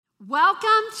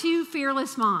Welcome to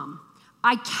Fearless Mom.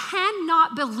 I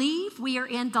cannot believe we are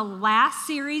in the last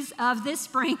series of this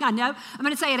spring. I know I'm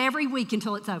going to say it every week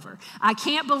until it's over. I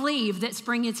can't believe that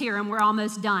spring is here and we're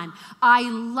almost done. I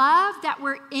love that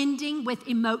we're ending with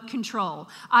emote control.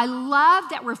 I love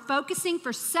that we're focusing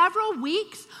for several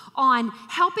weeks on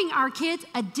helping our kids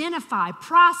identify,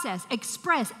 process,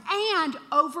 express, and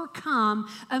overcome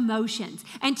emotions.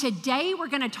 And today we're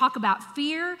going to talk about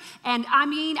fear. And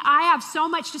I have so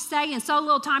much to say and so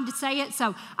little time to say it,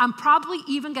 so I'm probably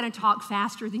even going to talk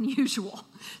faster than usual.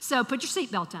 So put your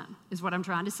seatbelt on, is what I'm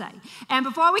trying to say. And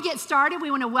before we get started,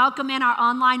 we want to welcome in our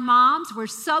online moms. We're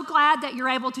so glad that you're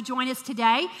able to join us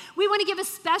today. We want to give a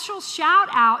special shout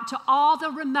out to all the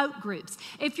remote groups.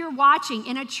 If you're watching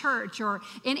in a church or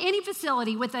in any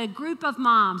facility with a group of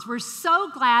moms, we're so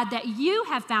glad that you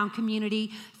have found community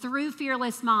through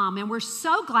Fearless Mom. And we're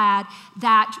so glad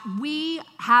that we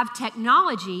have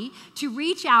technology to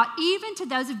reach out even to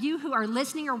those of you who are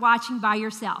listening or watching by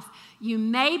yourself. You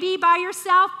may be by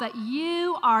yourself, but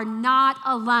you are not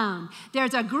alone.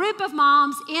 There's a group of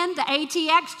moms in the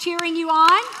ATX cheering you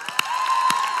on.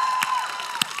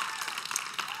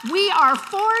 We are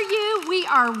for you, we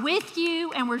are with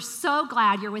you, and we're so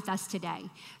glad you're with us today.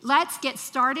 Let's get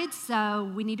started,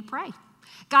 so we need to pray.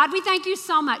 God, we thank you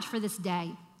so much for this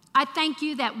day. I thank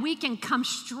you that we can come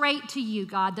straight to you,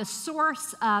 God, the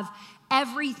source of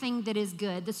everything that is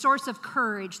good, the source of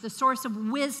courage, the source of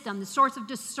wisdom, the source of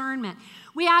discernment.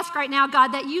 We ask right now,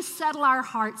 God, that you settle our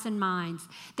hearts and minds,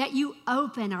 that you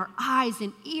open our eyes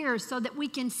and ears so that we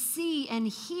can see and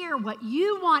hear what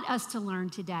you want us to learn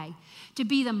today, to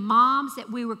be the moms that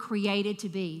we were created to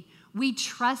be. We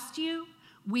trust you.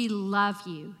 We love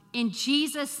you. In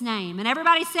Jesus' name. And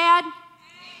everybody said,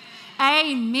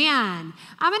 Amen.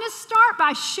 I'm going to start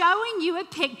by showing you a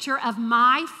picture of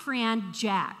my friend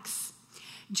Jax.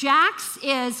 Jax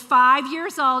is 5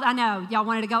 years old. I know, y'all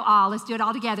wanted to go all. Let's do it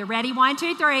all together. Ready? 1,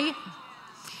 2, 3.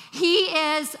 He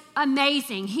is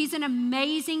amazing. He's an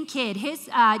amazing kid. His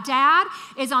dad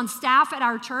is on staff at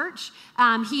our church.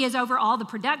 He is over all the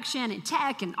production and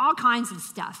tech and all kinds of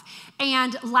stuff.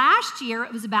 And last year,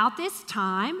 it was about this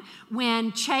time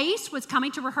when Chase was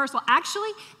coming to rehearsal.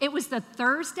 Actually, it was the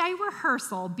Thursday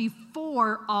rehearsal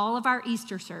before all of our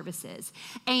Easter services.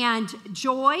 And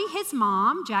Joy, his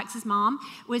mom, Jax's mom,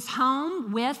 was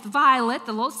home with Violet,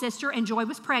 the little sister, and Joy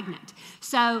was pregnant.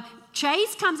 So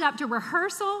Chase comes up to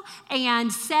rehearsal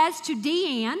and says to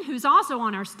Deanne, who's also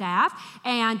on our staff,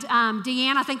 and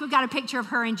Deanne, I think we've got a picture of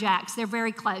her and Jax. They're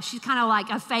very close. She's kind of like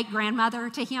a fake grandmother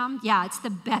to him. Yeah, it's the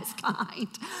best kind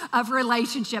of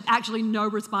relationship. Actually, no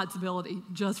responsibility,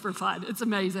 just for fun. It's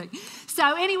amazing.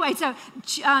 So anyway,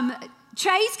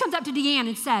 Chase comes up to Deanne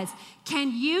and says,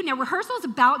 now rehearsal is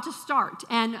about to start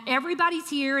and everybody's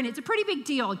here and it's a pretty big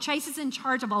deal. Chase is in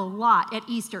charge of a lot at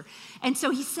Easter. And so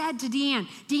he said to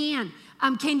Deanne,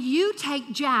 can you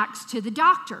take Jax to the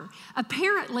doctor?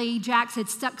 Apparently, Jax had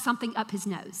stuck something up his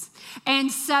nose.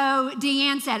 And so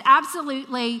Deanne said,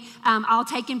 absolutely, I'll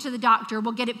take him to the doctor.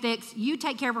 We'll get it fixed. You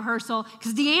take care of rehearsal.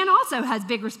 Because Deanne also has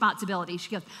big responsibilities. She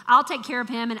goes, I'll take care of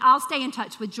him and I'll stay in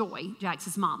touch with Joy,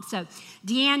 Jax's mom. So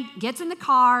Deanne gets in the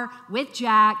car with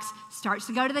Jax, starts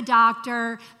to go to the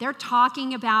doctor. They're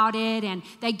talking about it and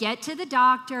they get to the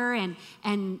doctor and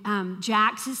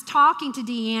Jax is talking to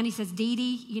Deanne. He says, Dee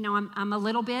Dee, I'm a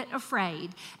little bit afraid.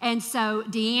 And so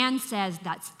Deanne says,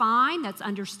 that's fine. That's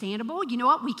understandable. You know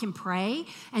what? We can pray.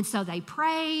 And so they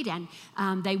prayed and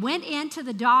they went into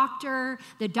the doctor.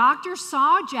 The doctor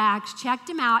saw Jax, checked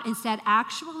him out and said,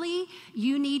 actually,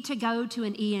 you need to go to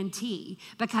an ENT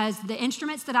because the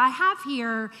instruments that I have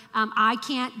here, I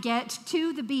can't get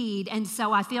to the bead. And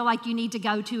so I feel like you need to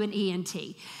go to an ENT.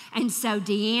 And so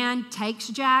Deanne takes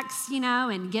Jax,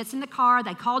 and gets in the car.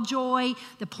 They call Joy.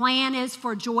 The plan is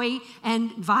for Joy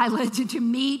and Violet to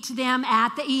meet them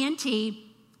at the ENT.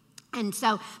 And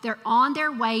so they're on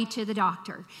their way to the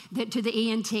doctor, to the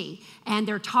ENT, and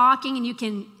they're talking, and you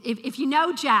can, if you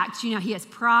know Jax, he is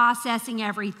processing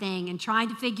everything and trying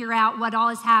to figure out what all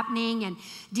is happening, and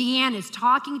Deanne is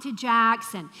talking to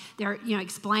Jax, and they're,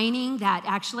 explaining that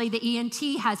actually the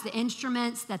ENT has the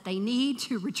instruments that they need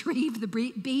to retrieve the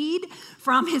bead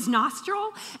from his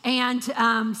nostril, and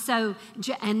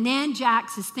then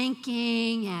Jax is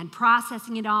thinking and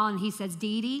processing it all, and he says,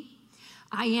 Dee Dee,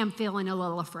 I am feeling a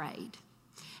little afraid.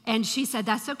 And she said,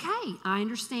 that's okay. I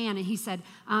understand. And he said,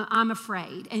 I'm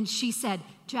afraid. And she said,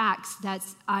 Jax,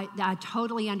 I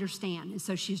totally understand. And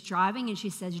so she's driving and she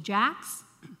says, Jax,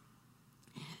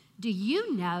 do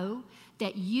you know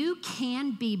that you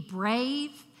can be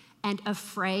brave and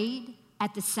afraid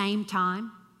at the same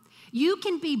time? You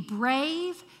can be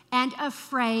brave and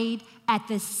afraid at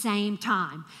the same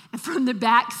time. And from the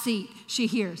back seat, she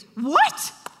hears,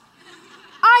 "What?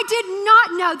 I did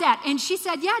not know that." And she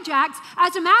said, "Yeah, Jax,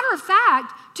 as a matter of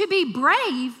fact, to be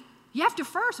brave, you have to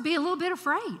first be a little bit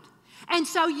afraid. And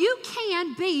so you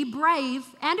can be brave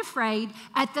and afraid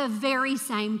at the very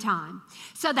same time."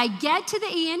 So they get to the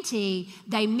ENT,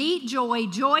 they meet Joy.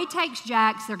 Joy takes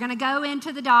Jax, they're gonna go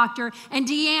into the doctor, and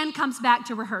Deanne comes back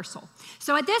to rehearsal.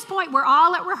 So at this point, we're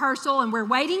all at rehearsal and we're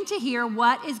waiting to hear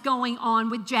what is going on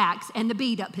with Jax and the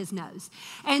bead up his nose.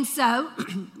 And so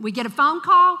we get a phone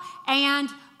call and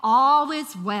all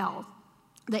is well.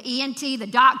 The ENT, the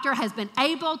doctor, has been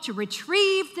able to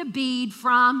retrieve the bead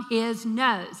from his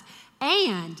nose.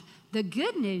 And the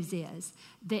good news is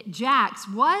that Jax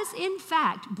was, in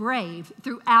fact, brave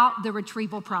throughout the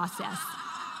retrieval process.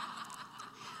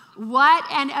 What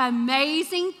an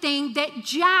amazing thing that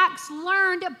Jax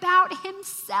learned about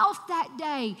himself that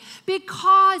day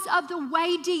because of the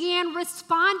way Deanne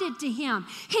responded to him.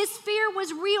 His fear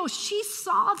was real. She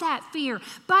saw that fear,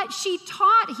 but she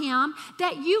taught him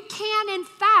that you can, in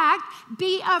fact,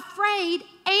 be afraid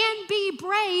and be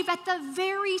brave at the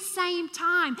very same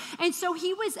time. And so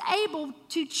he was able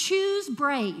to choose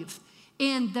brave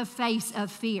in the face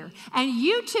of fear. And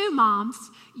you too,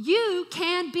 moms, you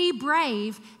can be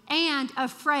brave and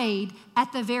afraid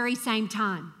at the very same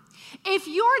time. If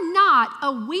you're not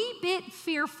a wee bit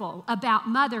fearful about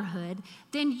motherhood,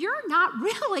 then you're not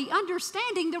really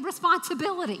understanding the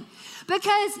responsibility.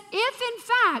 Because if, in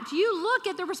fact, you look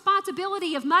at the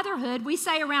responsibility of motherhood, we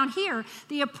say around here,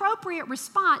 the appropriate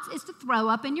response is to throw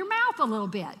up in your mouth a little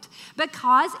bit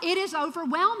because it is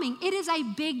overwhelming. It is a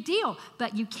big deal.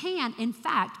 But you can, in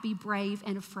fact, be brave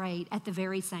and afraid at the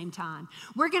very same time.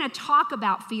 We're going to talk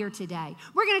about fear today.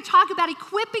 We're going to talk about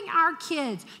equipping our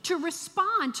kids to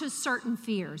respond to certain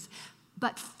fears.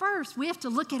 But first, we have to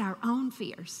look at our own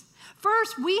fears.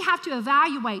 First, we have to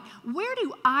evaluate, where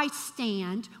do I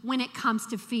stand when it comes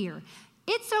to fear?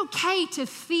 It's okay to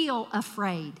feel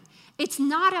afraid. It's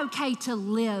not okay to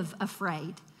live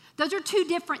afraid. Those are two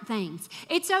different things.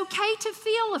 It's okay to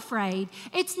feel afraid.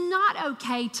 It's not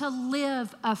okay to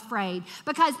live afraid.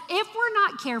 Because if we're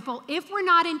not careful, if we're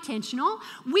not intentional,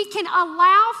 we can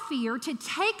allow fear to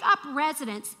take up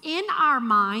residence in our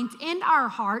minds, in our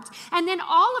hearts, and then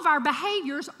all of our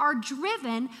behaviors are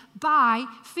driven by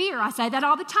fear. I say that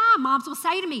all the time. Moms will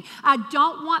say to me, "I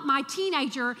don't want my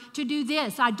teenager to do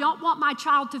this. I don't want my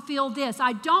child to feel this.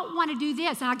 I don't want to do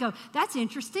this." And I go, "That's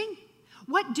interesting.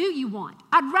 What do you want?"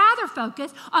 I'd rather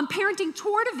focus on parenting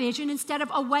toward a vision instead of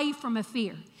away from a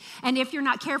fear. And if you're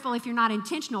not careful, if you're not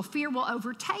intentional, fear will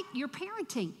overtake your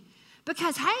parenting.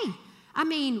 Because, hey,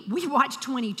 we watch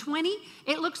 2020.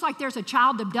 It looks like there's a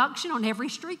child abduction on every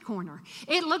street corner.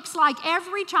 It looks like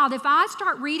every child, if I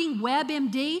start reading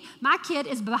WebMD, my kid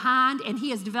is behind and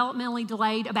he is developmentally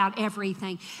delayed about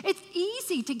everything. It's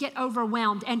easy to get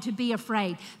overwhelmed and to be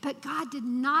afraid, but God did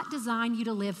not design you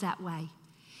to live that way.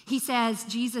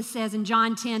 Jesus says in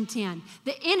John 10:10,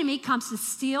 the enemy comes to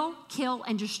steal, kill,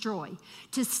 and destroy,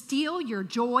 to steal your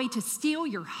joy, to steal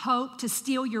your hope, to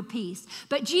steal your peace.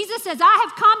 But Jesus says, "I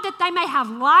have come that they may have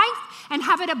life and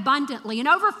have it abundantly, an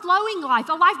overflowing life,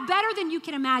 a life better than you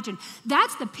can imagine."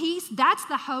 That's the peace, that's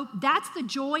the hope, that's the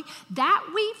joy that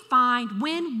we find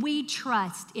when we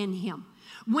trust in Him.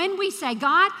 When we say,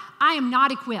 "God, I am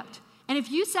not equipped." And if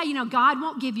you say, God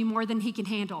won't give you more than He can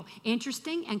handle,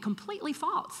 interesting and completely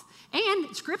false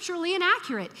and scripturally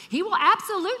inaccurate. He will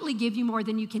absolutely give you more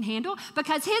than you can handle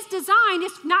because His design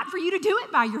is not for you to do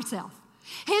it by yourself.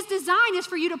 His design is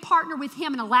for you to partner with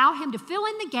Him and allow Him to fill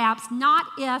in the gaps, not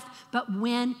if, but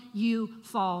when you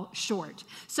fall short.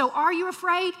 So are you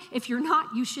afraid? If you're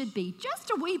not, you should be, just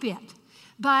a wee bit.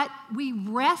 But we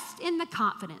rest in the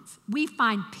confidence. We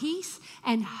find peace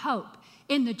and hope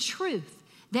in the truth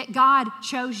that God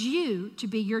chose you to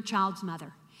be your child's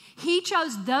mother. He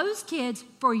chose those kids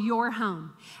for your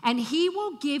home, and He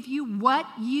will give you what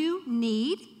you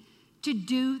need to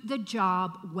do the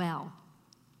job well.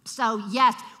 So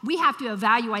yes, we have to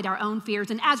evaluate our own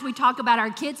fears, and as we talk about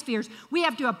our kids' fears, we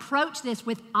have to approach this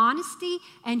with honesty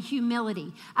and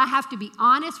humility. I have to be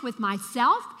honest with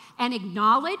myself and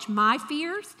acknowledge my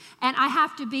fears, and I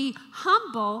have to be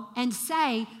humble and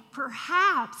say,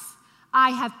 perhaps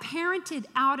I have parented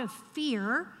out of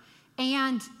fear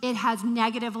and it has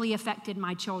negatively affected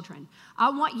my children.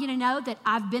 I want you to know that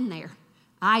I've been there.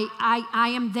 I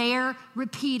am there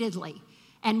repeatedly.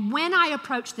 And when I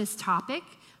approach this topic,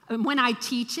 and when I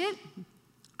teach it,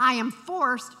 I am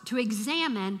forced to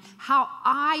examine how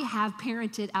I have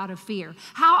parented out of fear,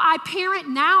 how I parent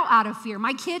now out of fear.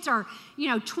 My kids are,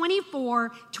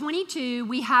 24, 22.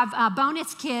 We have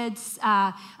bonus kids,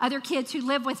 other kids who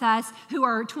live with us who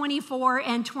are 24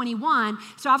 and 21.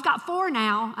 So I've got 4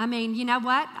 now. I mean, you know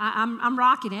what? I'm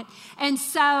rocking it. And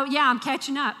so, yeah, I'm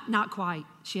catching up. Not quite.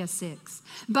 She has 6,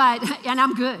 and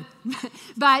I'm good.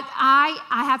 But I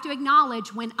have to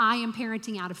acknowledge when I am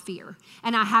parenting out of fear.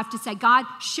 And I have to say, God,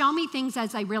 show me things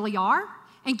as they really are,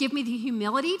 and give me the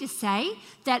humility to say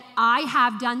that I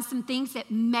have done some things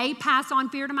that may pass on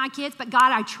fear to my kids. But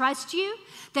God, I trust you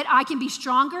that I can be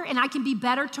stronger and I can be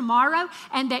better tomorrow,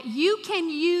 and that you can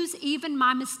use even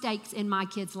my mistakes in my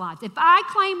kids' lives. If I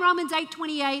claim Romans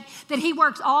 8:28, that he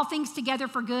works all things together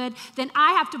for good, then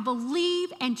I have to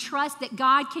believe and trust that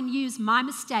God can use my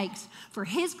mistakes for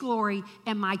his glory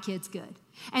and my kids' good.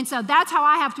 And so that's how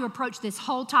I have to approach this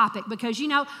whole topic, because,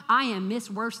 I am Miss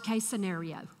Worst Case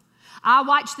Scenario. I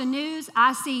watch the news,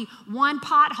 I see one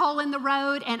pothole in the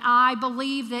road, and I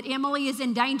believe that Emily is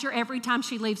in danger every time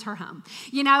she leaves her home.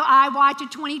 I watch a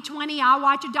 2020, I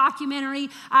watch a documentary,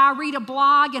 I read a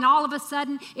blog, and all of a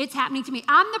sudden it's happening to me.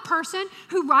 I'm the person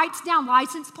who writes down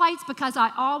license plates because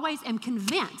I always am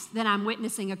convinced that I'm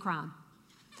witnessing a crime.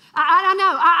 I don't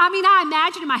know. I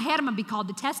imagine in my head I'm going to be called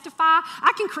to testify.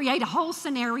 I can create a whole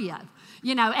scenario.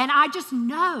 And I just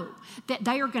know that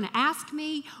they are going to ask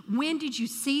me, when did you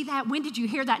see that? When did you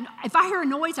hear that? If I hear a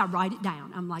noise, I write it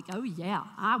down. I'm like, oh yeah,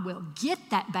 I will get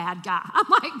that bad guy. I'm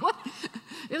like, what?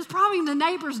 It was probably in the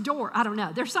neighbor's door. I don't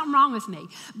know. There's something wrong with me.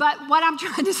 But what I'm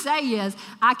trying to say is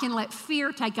I can let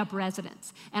fear take up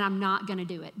residence, and I'm not going to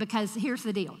do it, because here's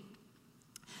the deal.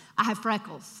 I have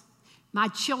freckles. My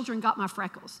children got my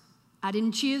freckles. I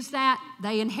didn't choose that.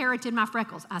 They inherited my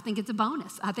freckles. I think it's a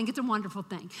bonus. I think it's a wonderful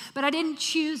thing. But I didn't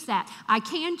choose that. I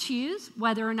can choose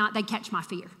whether or not they catch my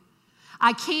fear.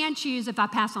 I can choose if I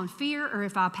pass on fear or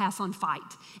if I pass on fight.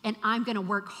 And I'm going to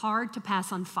work hard to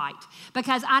pass on fight.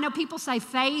 Because I know people say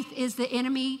faith is the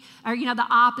enemy, or, the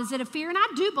opposite of fear. And I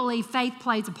do believe faith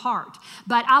plays a part.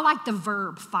 But I like the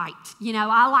verb fight.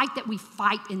 I like that we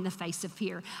fight in the face of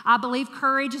fear. I believe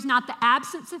courage is not the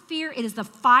absence of fear. It is the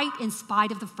fight in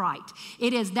spite of the fright.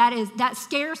 That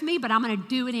scares me, but I'm going to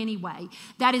do it anyway.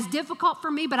 That is difficult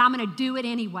for me, but I'm going to do it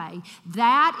anyway.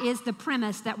 That is the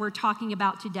premise that we're talking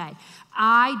about today.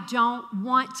 I don't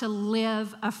want to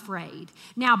live afraid.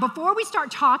 Now, before we start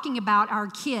talking about our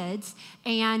kids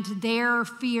and their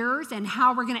fears and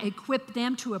how we're going to equip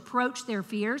them to approach their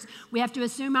fears, we have to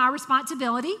assume our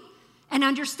responsibility and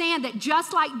understand that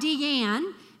just like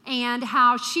Deanne and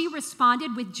how she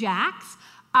responded with Jax,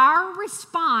 our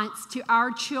response to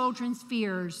our children's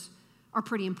fears are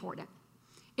pretty important.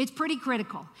 It's pretty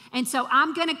critical. And so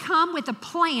I'm going to come with a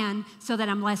plan so that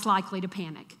I'm less likely to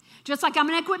panic. Just like I'm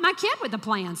going to equip my kid with a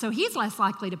plan so he's less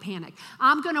likely to panic.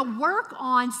 I'm going to work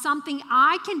on something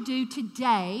I can do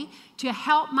today to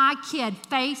help my kid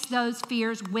face those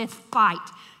fears with fight.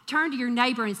 Turn to your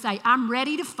neighbor and say, I'm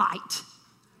ready to fight.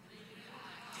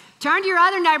 Turn to your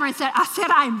other neighbor and say,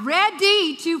 I'm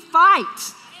ready to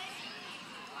fight.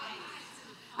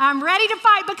 I'm ready to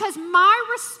fight, because my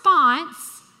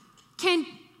response can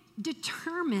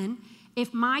determine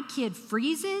if my kid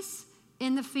freezes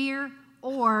in the fear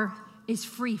or is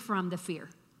free from the fear.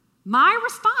 My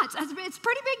response, it's a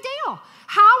pretty big deal.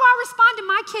 How I respond to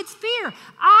my kid's fear,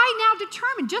 I now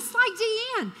determine, just like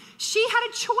Deanne, she had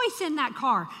a choice in that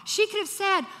car. She could have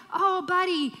said, oh,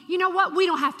 buddy, you know what? We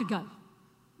don't have to go.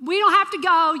 We don't have to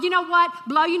go. You know what?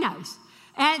 Blow your nose.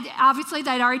 And obviously,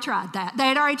 they'd already tried that. They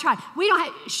had already tried.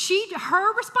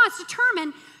 Her response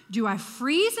determined, do I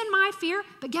freeze in my fear?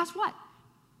 But guess what?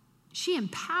 She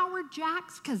empowered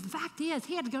Jax, because the fact is,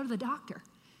 he had to go to the doctor.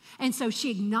 And so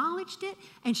she acknowledged it,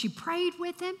 and she prayed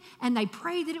with him, and they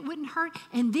prayed that it wouldn't hurt.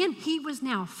 And then he was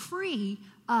now free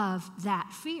of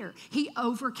that fear. He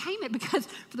overcame it, because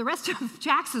for the rest of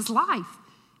Jax's life,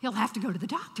 he'll have to go to the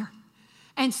doctor.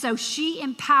 And so she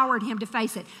empowered him to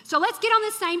face it. So let's get on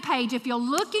the same page. If you'll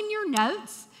look in your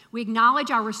notes, we acknowledge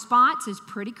our response is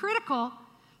pretty critical.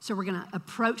 So we're going to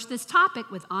approach this topic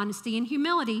with honesty and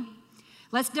humility.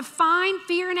 Let's define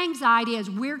fear and anxiety as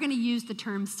we're going to use the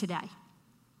terms today.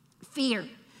 Fear,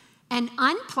 an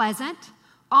unpleasant,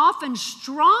 often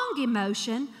strong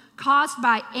emotion caused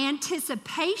by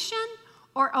anticipation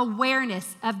or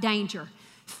awareness of danger.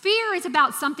 Fear is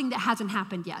about something that hasn't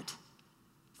happened yet.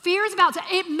 Fear is about,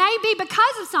 it may be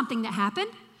because of something that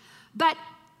happened, but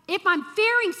if I'm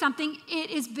fearing something, it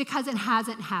is because it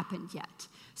hasn't happened yet.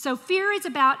 So fear is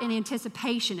about an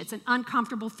anticipation. It's an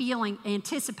uncomfortable feeling,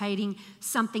 anticipating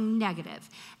something negative.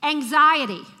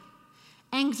 Anxiety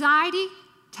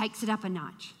takes it up a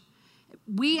notch.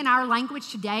 We, in our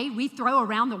language today, we throw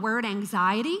around the word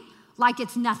anxiety like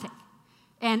it's nothing.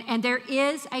 And there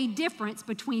is a difference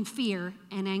between fear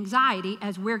and anxiety,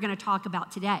 as we're going to talk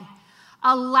about today.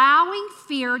 Allowing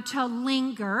fear to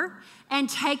linger and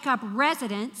take up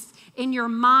residence in your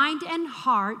mind and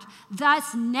heart,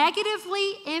 thus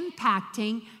negatively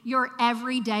impacting your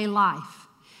everyday life.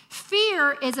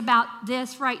 Fear is about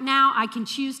this right now. I can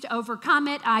choose to overcome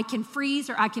it. I can freeze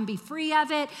or I can be free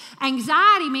of it.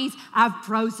 Anxiety means I've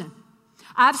frozen.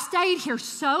 I've stayed here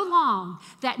so long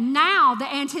that now the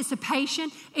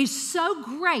anticipation is so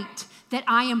great that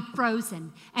I am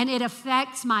frozen, and it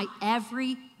affects my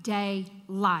everyday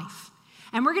life.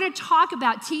 And we're going to talk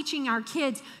about teaching our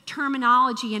kids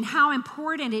terminology and how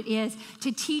important it is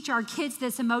to teach our kids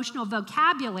this emotional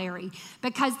vocabulary,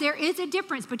 because there is a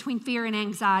difference between fear and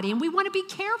anxiety. And we want to be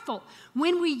careful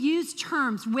when we use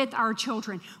terms with our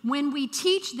children, when we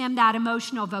teach them that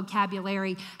emotional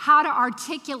vocabulary, how to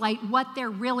articulate what they're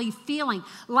really feeling.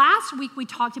 Last week, we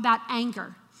talked about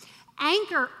anger.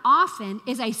 Anger often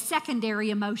is a secondary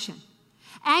emotion.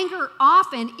 Anger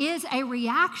often is a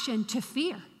reaction to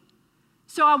fear.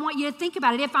 So I want you to think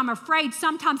about it. If I'm afraid,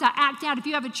 sometimes I act out. If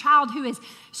you have a child who is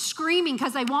screaming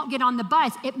because they won't get on the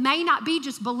bus, it may not be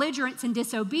just belligerence and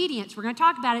disobedience. We're going to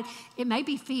talk about it. It may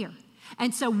be fear.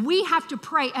 And so we have to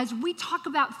pray as we talk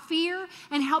about fear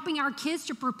and helping our kids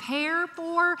to prepare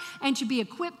for and to be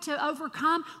equipped to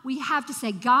overcome. We have to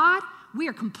say, God, we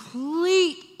are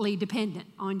completely dependent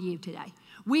on you today.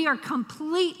 We are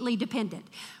completely dependent.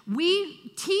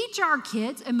 We teach our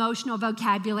kids emotional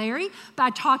vocabulary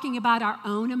by talking about our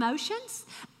own emotions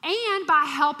and by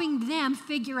helping them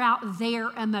figure out their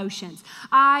emotions.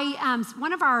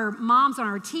 One of our moms on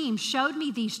our team showed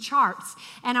me these charts,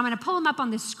 and I'm going to pull them up on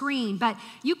the screen, but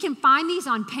you can find these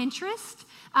on Pinterest.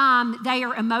 They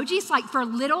are emojis, like for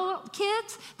little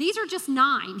kids. These are just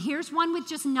 9. Here's one with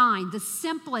just 9, the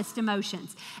simplest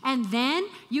emotions. And then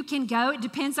you can go, it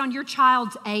depends on your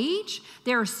child's age.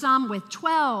 There are some with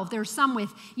 12. There are some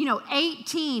with,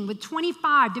 18, with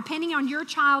 25, depending on your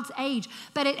child's age.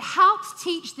 But it helps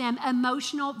teach them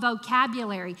emotional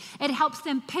vocabulary. It helps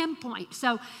them pinpoint.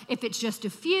 So if it's just a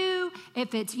few,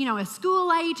 if it's, a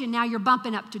school age and now you're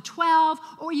bumping up to 12,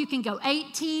 or you can go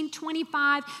 18,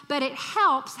 25, but it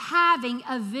helps having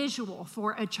a visual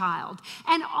for a child.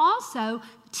 And also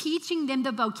teaching them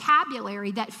the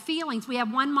vocabulary, that feelings. We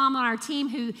have one mom on our team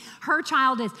who her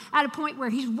child is at a point where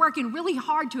he's working really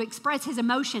hard to express his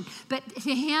emotion. But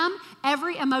to him,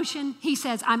 every emotion, he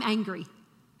says, I'm angry.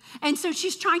 And so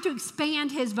she's trying to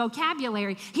expand his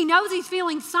vocabulary. He knows he's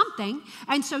feeling something,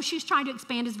 and so she's trying to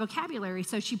expand his vocabulary.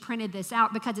 So she printed this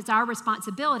out because it's our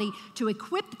responsibility to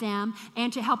equip them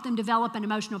and to help them develop an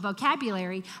emotional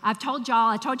vocabulary. I told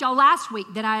y'all last week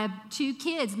that I have 2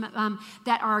 kids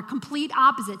that are complete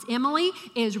opposites. Emily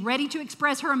is ready to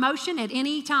express her emotion at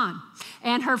any time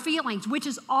and her feelings, which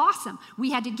is awesome.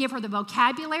 We had to give her the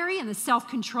vocabulary and the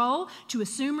self-control to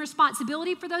assume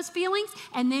responsibility for those feelings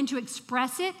and then to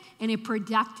express it in a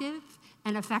productive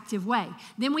and effective way.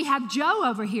 Then we have Joe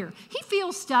over here. He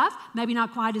feels stuff, maybe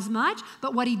not quite as much,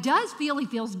 but what he does feel, he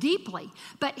feels deeply.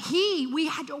 But we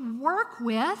had to work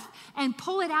with and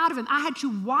pull it out of him. I had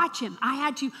to watch him. I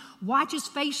had to watch his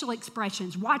facial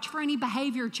expressions, watch for any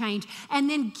behavior change, and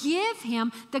then give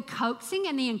him the coaxing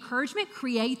and the encouragement,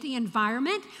 create the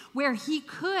environment where he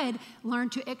could learn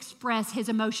to express his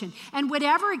emotion. And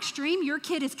whatever extreme your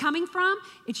kid is coming from,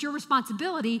 it's your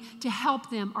responsibility to help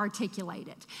them articulate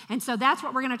it. And so that's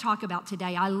what we're going to talk about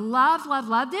today. I love, love,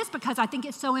 love this because I think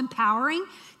it's so empowering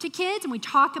to kids. And we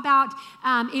talk about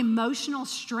emotional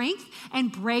strength,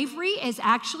 and bravery is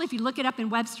actually, if you look it up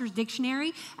in Webster's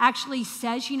dictionary, actually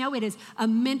says, it is a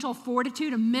mental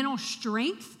fortitude, a mental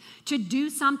strength to do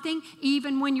something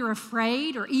even when you're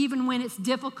afraid, or even when it's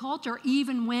difficult, or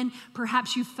even when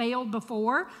perhaps you failed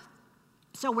before.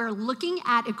 So we're looking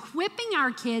at equipping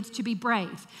our kids to be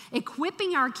brave,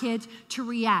 equipping our kids to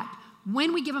react.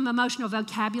 When we give them emotional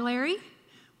vocabulary,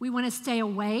 we want to stay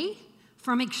away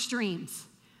from extremes.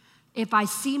 If I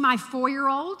see my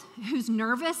 4-year-old who's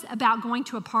nervous about going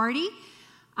to a party,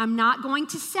 I'm not going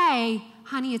to say,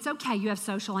 honey, it's okay, you have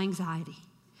social anxiety.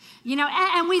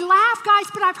 And we laugh, guys,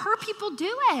 but I've heard people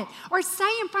do it. Or say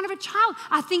in front of a child,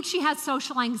 I think she has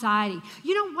social anxiety.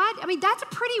 You know what? That's a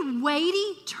pretty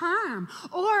weighty term.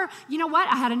 Or,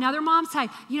 I had another mom say,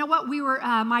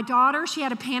 my daughter, she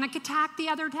had a panic attack the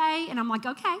other day. And I'm like,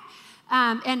 okay.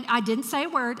 And I didn't say a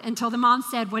word until the mom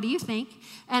said, "What do you think?"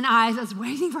 And I was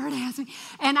waiting for her to ask me.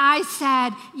 And I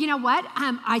said, "You know what?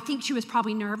 I think she was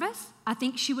probably nervous. I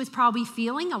think she was probably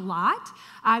feeling a lot.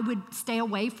 I would stay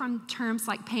away from terms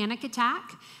like panic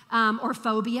attack or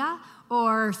phobia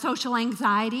or social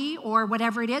anxiety or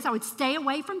whatever it is. I would stay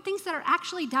away from things that are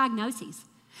actually diagnoses.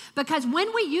 Because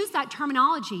when we use that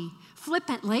terminology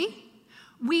flippantly,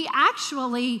 we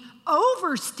actually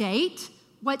overstate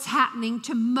what's happening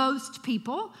to most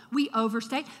people. We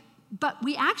overstate, but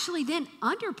we actually then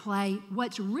underplay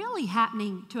what's really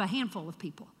happening to a handful of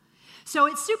people. So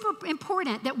it's super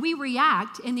important that we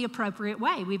react in the appropriate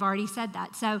way. We've already said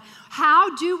that. So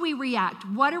how do we react?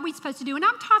 What are we supposed to do? And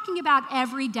I'm talking about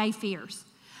everyday fears.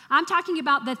 I'm talking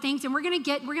about the things, and we're going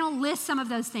to list some of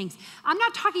those things. I'm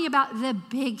not talking about the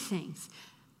big things.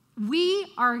 We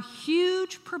are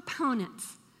huge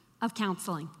proponents of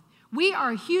counseling. We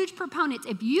are huge proponents.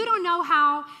 If you don't know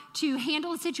how to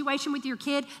handle a situation with your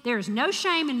kid, there is no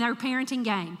shame in their parenting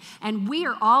game. And we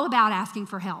are all about asking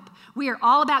for help. We are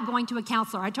all about going to a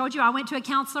counselor. I told you I went to a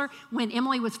counselor when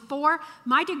Emily was 4.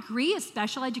 My degree is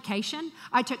special education.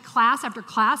 I took class after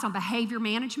class on behavior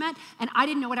management, and I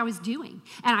didn't know what I was doing,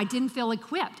 and I didn't feel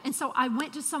equipped. And so I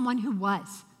went to someone who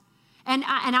was. And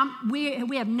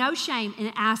we have no shame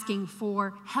in asking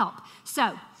for help.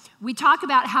 So we talk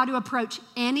about how to approach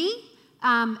any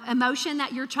emotion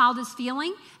that your child is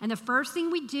feeling. And the first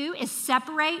thing we do is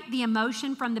separate the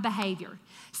emotion from the behavior.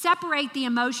 Separate the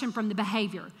emotion from the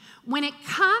behavior. When it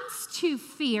comes to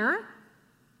fear,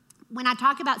 when I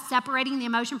talk about separating the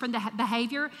emotion from the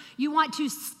behavior, you want to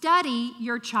study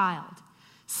your child.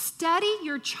 Study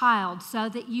your child so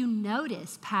that you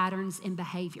notice patterns in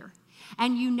behavior.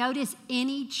 And you notice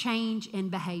any change in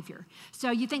behavior.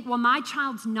 So you think, well, my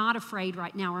child's not afraid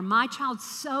right now, or my child's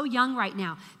so young right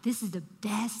now. This is the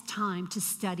best time to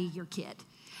study your kid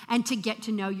and to get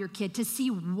to know your kid, to see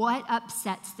what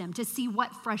upsets them, to see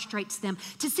what frustrates them,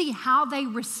 to see how they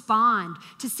respond,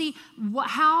 to see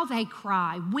how they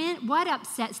cry, what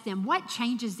upsets them, what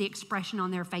changes the expression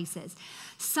on their faces.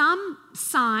 Some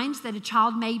signs that a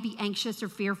child may be anxious or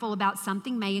fearful about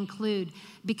something may include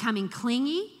becoming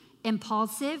clingy,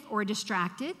 impulsive or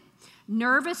distracted,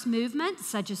 nervous movements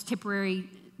such as temporary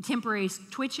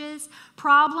twitches,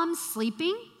 problems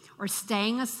sleeping or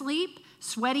staying asleep,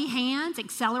 sweaty hands,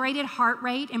 accelerated heart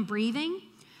rate and breathing,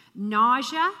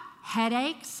 nausea,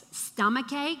 headaches,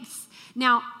 stomach aches.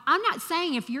 Now, I'm not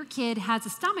saying if your kid has a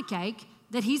stomach ache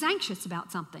that he's anxious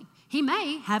about something. He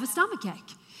may have a stomach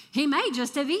ache. He may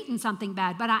just have eaten something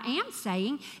bad, but I am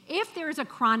saying if there's a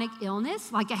chronic illness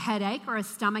like a headache or a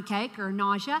stomach ache or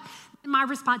nausea, my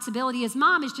responsibility as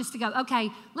mom is just to go, okay,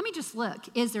 let me just look.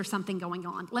 Is there something going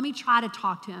on? Let me try to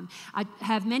talk to him. I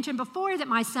have mentioned before that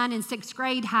my son in 6th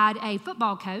grade had a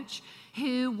football coach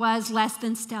who was less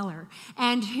than stellar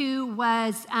and who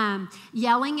was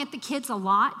yelling at the kids a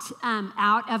lot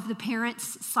out of the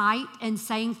parents' sight and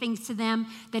saying things to them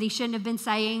that he shouldn't have been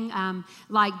saying,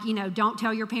 like, don't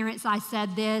tell your parents I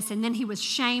said this. And then he was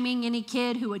shaming any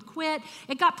kid who would quit.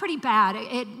 It got pretty bad.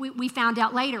 We found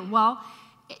out later. Well,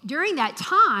 during that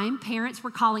time, parents were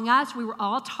calling us. We were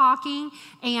all talking,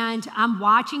 and I'm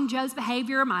watching Joe's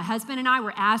behavior. My husband and I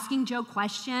were asking Joe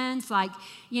questions like,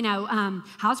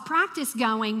 how's practice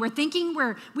going? We're thinking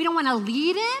we don't want to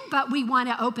lead in, but we want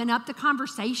to open up the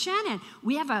conversation, and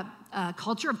we have a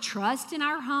culture of trust in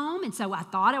our home, and so I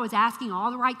thought I was asking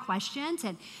all the right questions,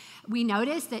 and we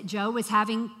noticed that Joe was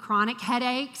having chronic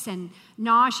headaches and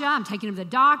nausea. I'm taking him to the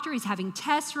doctor. He's having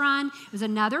tests run. It was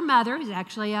another mother who's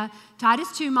actually a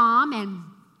Titus II mom, and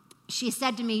she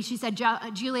said to me,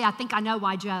 Julie, I think I know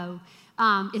why Joe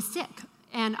is sick.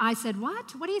 And I said,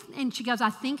 what? What do you And she goes, I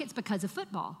think it's because of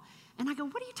football. And I go,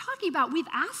 what are you talking about? We've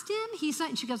asked him.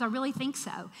 And she goes, I really think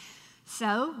so.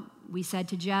 So we said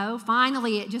to Joe,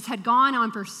 finally, it just had gone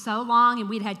on for so long, and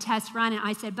we'd had tests run, and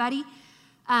I said, buddy,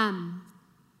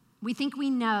 we think we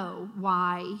know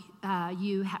why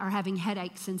you are having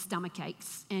headaches and stomach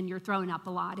aches and you're throwing up a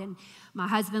lot. And my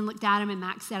husband looked at him, and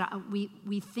Max said,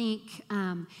 we think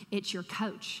it's your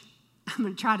coach. I'm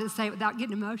going to try to say it without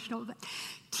getting emotional, but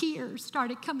tears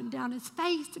started coming down his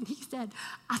face. And he said,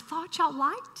 I thought y'all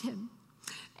liked him.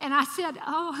 And I said,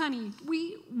 oh, honey,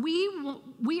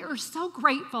 we are so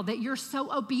grateful that you're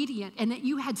so obedient and that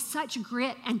you had such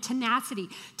grit and tenacity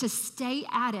to stay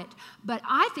at it. But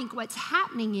I think what's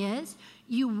happening is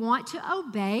you want to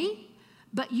obey,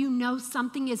 but you know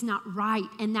something is not right.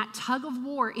 And that tug of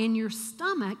war in your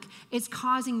stomach is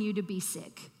causing you to be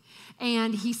sick.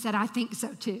 And he said, I think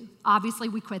so too. Obviously,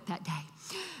 we quit that day.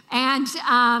 And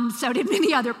so did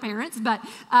many other parents, but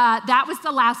that was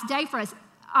the last day for us.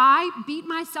 I beat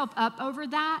myself up over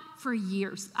that for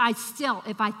years. I still,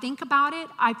 if I think about it,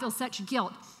 I feel such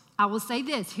guilt. I will say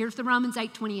this. Here's the Romans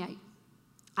 8:28.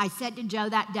 I said to Joe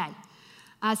that day,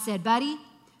 I said, buddy,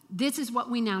 this is what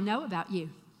we now know about you.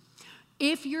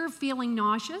 If you're feeling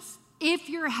nauseous, if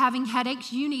you're having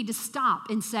headaches, you need to stop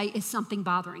and say, is something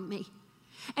bothering me?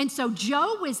 And so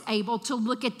Joe was able to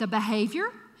look at the behavior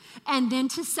and then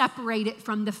to separate it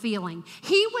from the feeling.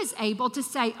 He was able to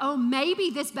say, oh, maybe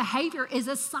this behavior is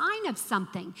a sign of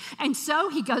something. And so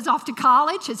he goes off to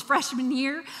college his freshman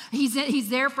year. He's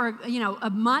there for, a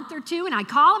month or two, and I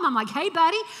call him. I'm like, hey,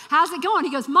 buddy, how's it going?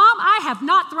 He goes, Mom, I have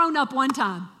not thrown up one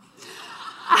time.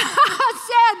 I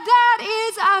said,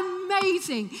 that is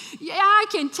amazing. Yeah, I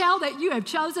can tell that you have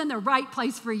chosen the right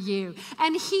place for you.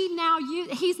 And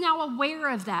he's now aware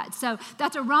of that. So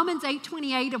that's a Romans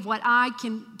 8:28 of what I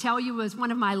can tell you was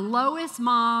one of my lowest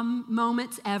mom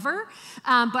moments ever.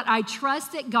 But I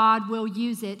trust that God will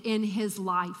use it in his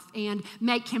life and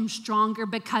make him stronger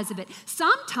because of it.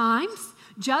 Sometimes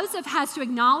Joseph has to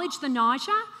acknowledge the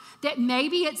nausea, that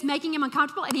maybe it's making him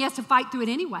uncomfortable, and he has to fight through it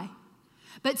anyway.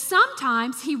 But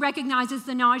sometimes he recognizes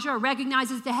the nausea or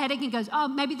recognizes the headache and goes, oh,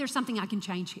 maybe there's something I can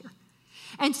change here.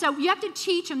 And so you have to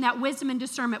teach them that wisdom and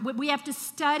discernment. We have to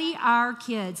study our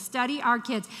kids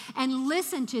and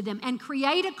listen to them and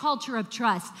create a culture of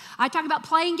trust. I talk about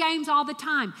playing games all the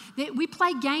time. We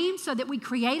play games so that we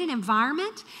create an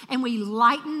environment and we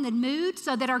lighten the mood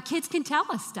so that our kids can tell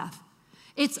us stuff.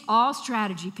 It's all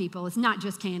strategy, people. It's not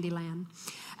just Candyland.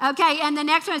 Okay, and the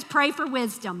next one is pray for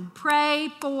wisdom. Pray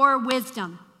for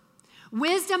wisdom.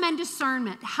 Wisdom and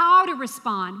discernment, how to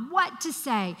respond, what to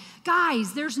say.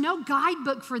 Guys, there's no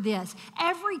guidebook for this.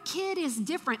 Every kid is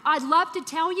different. I'd love to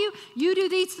tell you, you do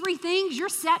these 3 things, you're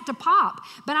set to pop.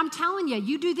 But I'm telling you,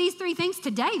 you do these 3 things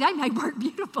today, they may work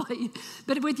beautifully.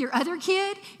 But with your other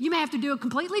kid, you may have to do a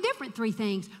completely different 3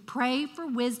 things. Pray for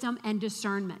wisdom and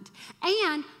discernment.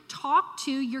 And talk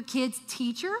to your kid's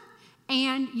teacher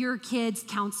and your kid's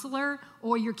counselor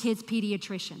or your kid's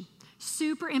pediatrician.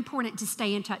 Super important to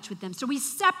stay in touch with them. So we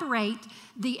separate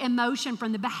the emotion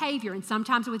from the behavior. And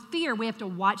sometimes with fear, we have to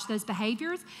watch those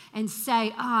behaviors and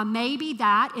say, maybe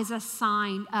that is a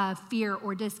sign of fear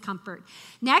or discomfort.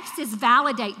 Next is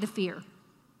validate the fear.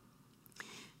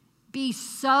 Be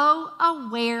so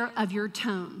aware of your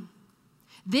tone.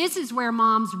 This is where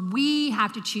moms, we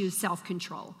have to choose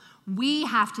self-control. We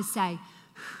have to say,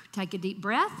 take a deep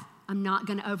breath. I'm not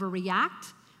going to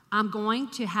overreact. I'm going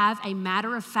to have a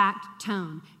matter-of-fact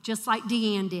tone, just like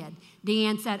Deanne did.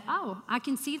 Deanne said, oh, I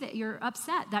can see that you're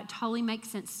upset. That totally makes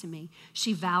sense to me.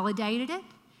 She validated it.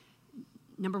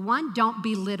 Number 1, don't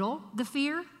belittle the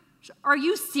fear. Are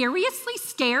you seriously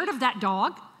scared of that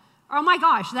dog? Oh my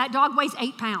gosh, that dog weighs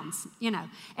 8 pounds,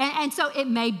 And so it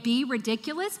may be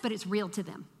ridiculous, but it's real to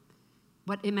them.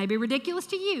 It may be ridiculous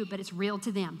to you, but it's real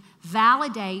to them.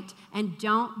 Validate and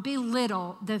don't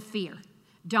belittle the fear.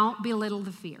 Don't belittle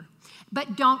the fear.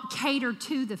 But don't cater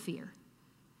to the fear.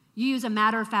 You use a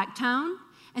matter-of-fact tone.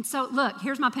 And so, look,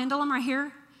 here's my pendulum right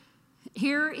here.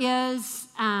 Here is,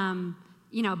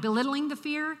 belittling the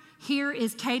fear. Here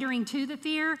is catering to the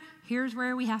fear. Here's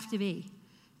where we have to be,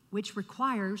 which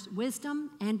requires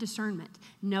wisdom and discernment.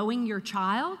 Knowing your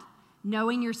child,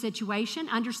 knowing your situation,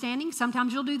 understanding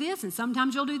sometimes you'll do this and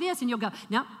sometimes you'll do this, and you'll go,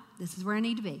 no, this is where I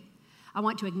need to be. I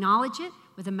want to acknowledge it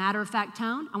with a matter-of-fact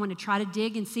tone. I want to try to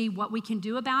dig and see what we can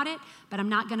do about it, but I'm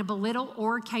not going to belittle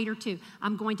or cater to.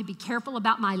 I'm going to be careful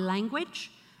about my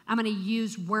language. I'm going to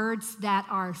use words that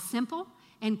are simple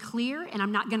and clear, and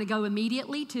I'm not going to go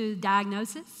immediately to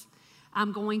diagnosis.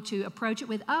 I'm going to approach it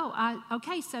with,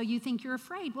 okay, so you think you're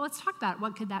afraid. Well, let's talk about it.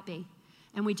 What could that be?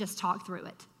 And we just talk through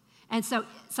it. And so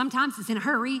sometimes it's in a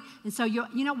hurry. And so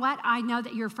you know what? I know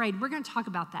that you're afraid. We're going to talk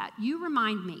about that. You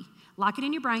remind me. Lock it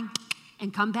in your brain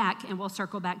and come back, and we'll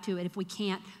circle back to it if we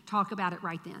can't talk about it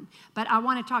right then. But I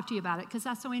want to talk to you about it because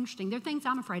that's so interesting. There are things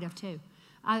I'm afraid of too.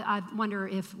 I wonder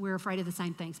if we're afraid of the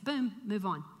same things. Boom, move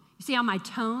on. You see how my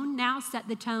tone now set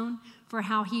the tone for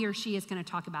how he or she is going to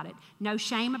talk about it. No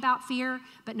shame about fear,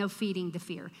 but no feeding the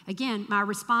fear. Again, my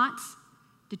response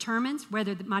determines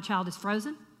whether my child is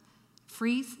frozen,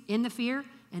 freeze in the fear,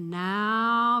 and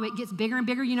now it gets bigger and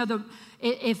bigger.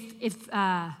 If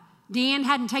Deanne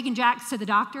hadn't taken Jax to the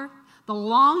doctor, the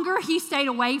longer he stayed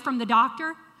away from the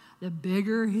doctor, the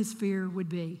bigger his fear would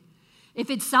be. If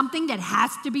it's something that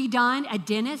has to be done, a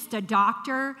dentist, a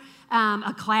doctor,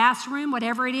 a classroom,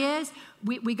 whatever it is,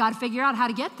 we got to figure out how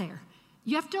to get there.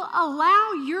 You have to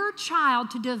allow your child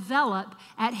to develop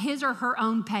at his or her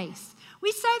own pace.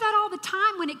 We say that all the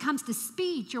time when it comes to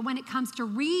speech or when it comes to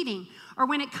reading or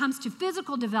when it comes to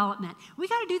physical development. We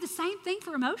got to do the same thing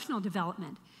for emotional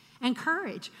development. and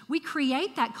courage. We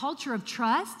create that culture of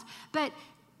trust, but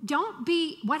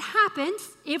what happens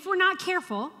if we're not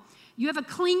careful, you have a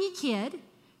clingy kid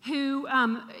who,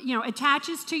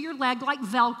 attaches to your leg like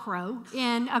Velcro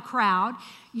in a crowd.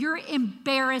 You're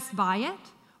embarrassed by it,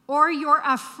 or you're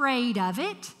afraid of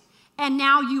it, and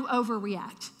now you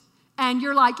overreact. And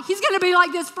you're like, he's going to be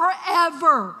like this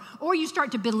forever. Or you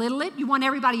start to belittle it. You want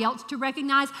everybody else to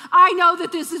recognize, I know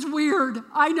that this is weird.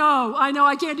 I know,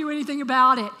 I can't do anything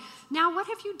about it. Now, what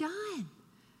have you done?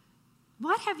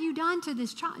 What have you done to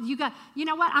this child? You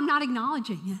know what? I'm not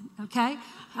acknowledging it, okay?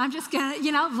 I'm just going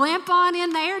to, limp on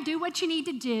in there, do what you need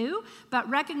to do, but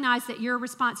recognize that your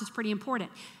response is pretty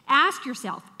important. Ask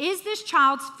yourself, is this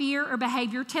child's fear or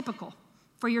behavior typical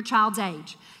for your child's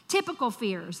age? Typical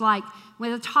fears, like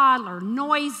with a toddler,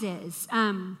 noises,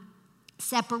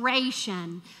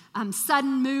 separation,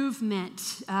 sudden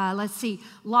movement,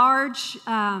 large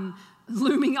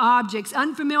looming objects,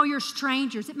 unfamiliar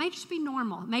strangers. It may just be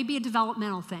normal. It may be a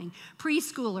developmental thing.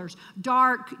 Preschoolers,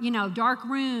 dark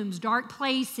rooms, dark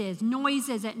places,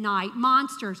 noises at night,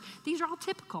 monsters. These are all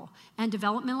typical and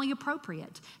developmentally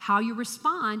appropriate. How you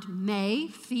respond may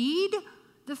feed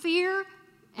the fear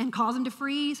and cause them to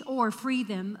freeze or free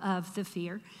them of the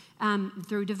fear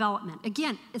through development.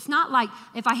 Again, it's not like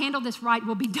if I handle this right,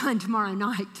 we'll be done tomorrow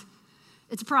night.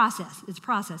 It's a process. It's a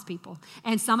process, people.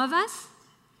 And some of us,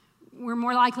 we're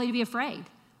more likely to be afraid.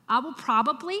 I will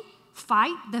probably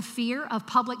fight the fear of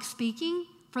public speaking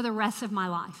for the rest of my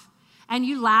life. And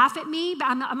you laugh at me, but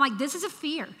I'm like, this is a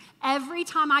fear. Every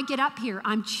time I get up here,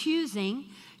 I'm choosing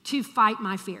to fight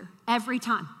my fear. Every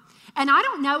time. And I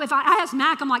don't know if I ask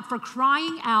Mac, I'm like, for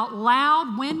crying out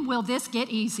loud, when will this get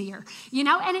easier?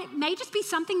 And it may just be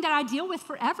something that I deal with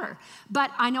forever,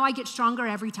 but I know I get stronger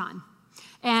every time.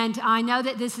 And I know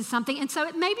that this is something, and so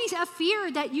it may be a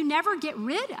fear that you never get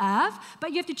rid of,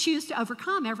 but you have to choose to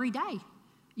overcome every day.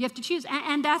 You have to choose,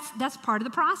 and that's part of the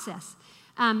process.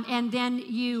 And then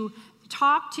you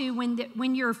talk to when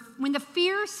the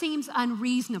fear seems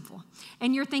unreasonable,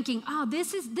 and you're thinking, oh,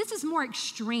 this is more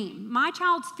extreme. My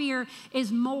child's fear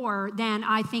is more than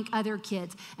I think other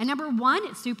kids. And number one,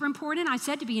 it's super important, I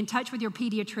said, to be in touch with your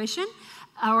pediatrician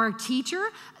or a teacher,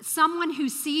 someone who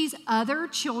sees other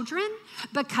children,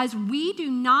 because we do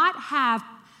not have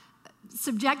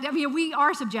we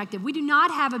are subjective. We do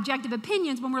not have objective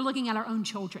opinions when we're looking at our own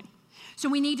children. So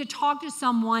we need to talk to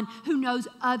someone who knows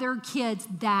other kids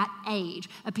that age,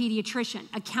 a pediatrician,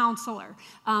 a counselor,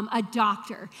 a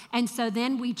doctor. And so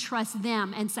then we trust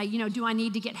them and say, do I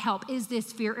need to get help? Is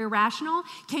this fear irrational?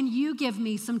 Can you give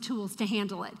me some tools to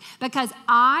handle it? Because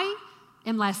I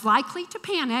am less likely to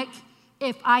panic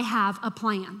if I have a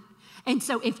plan. And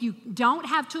so if you don't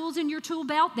have tools in your tool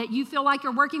belt that you feel like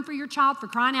are working for your child, for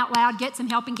crying out loud, get some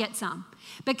help and get some.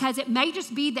 Because it may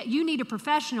just be that you need a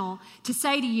professional to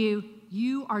say to you,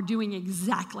 you are doing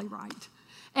exactly right.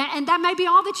 And that may be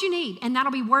all that you need, and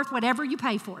that'll be worth whatever you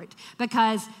pay for it,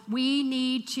 because we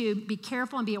need to be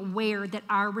careful and be aware that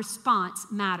our response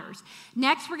matters.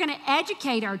 Next, we're going to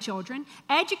educate our children,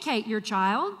 educate your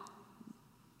child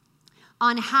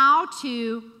on how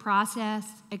to process,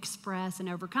 express, and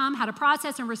overcome, how to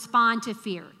process and respond to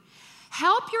fear.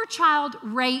 Help your child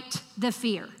rate the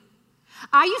fear.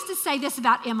 I used to say this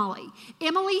about Emily.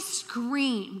 Emily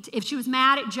screamed if she was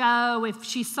mad at Joe, if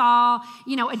she saw,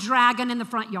 a dragon in the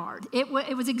front yard. It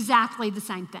was exactly the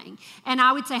same thing. And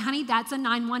I would say, honey, that's a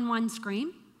 911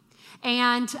 scream,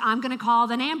 and I'm going to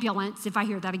call an ambulance if I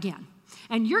hear that again.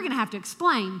 And you're going to have to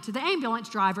explain to the ambulance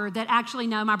driver that actually,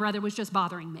 no, my brother was just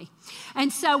bothering me.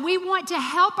 And so we want to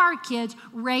help our kids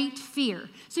rate fear.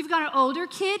 So if you've got an older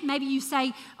kid, maybe you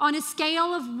say, on a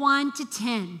scale of 1 to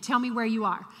 10, tell me where you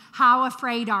are. How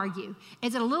afraid are you?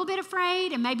 Is it a little bit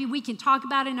afraid, and maybe we can talk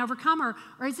about it and overcome, or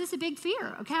is this a big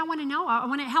fear? Okay, I want to know. I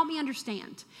want to help me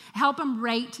understand. Help them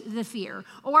rate the fear.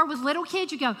 Or with little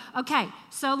kids, you go, okay,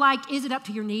 so is it up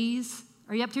to your knees?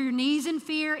 Are you up to your knees in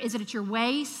fear? Is it at your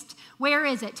waist? Where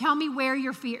is it? Tell me where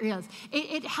your fear is.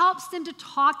 It helps them to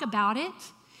talk about it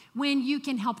when you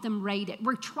can help them rate it.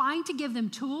 We're trying to give them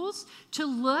tools to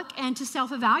look and to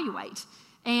self-evaluate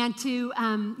and to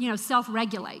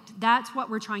self-regulate. That's what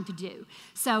we're trying to do.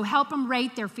 So help them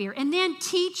rate their fear. And then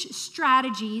teach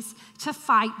strategies to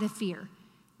fight the fear.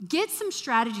 Get some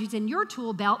strategies in your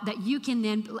tool belt that you can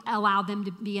then allow them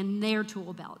to be in their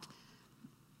tool belt.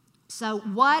 So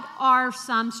what are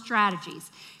some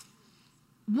strategies?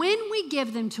 When we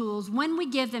give them tools, when we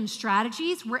give them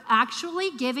strategies, we're actually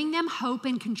giving them hope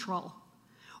and control.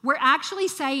 We're actually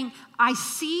saying, I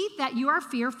see that you are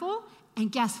fearful, and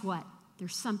guess what?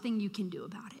 There's something you can do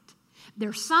about it.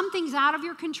 There's some things out of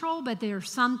your control, but there are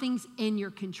some things in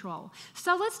your control.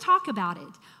 So let's talk about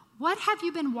it. What have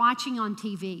you been watching on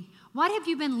TV? What have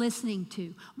you been listening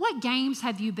to? What games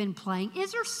have you been playing?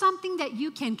 Is there something that you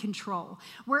can control?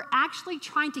 We're actually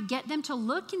trying to get them to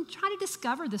look and try to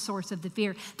discover the source of the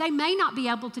fear. They may not be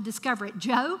able to discover it.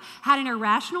 Joe had an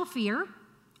irrational fear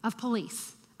of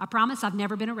police. I promise I've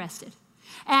never been arrested.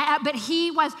 But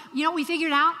he was, you know what we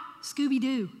figured out?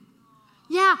 Scooby-Doo.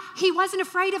 Yeah, he wasn't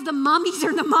afraid of the mummies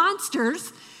or the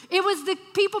monsters. It was the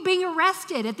people being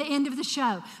arrested at the end of the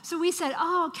show. So we said,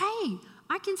 oh, okay,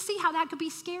 I can see how that could be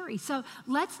scary. So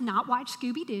let's not watch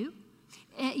Scooby-Doo,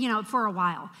 for a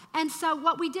while. And so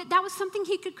what we did, that was something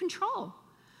he could control.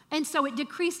 And so it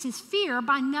decreased his fear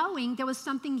by knowing there was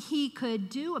something he could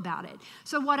do about it.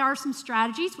 So what are some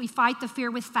strategies? We fight the fear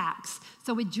with facts.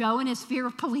 So with Joe and his fear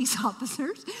of police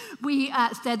officers, we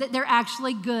said that they're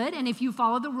actually good. And if you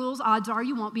follow the rules, odds are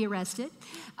you won't be arrested.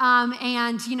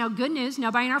 Good news,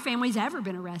 nobody in our family's ever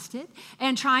been arrested.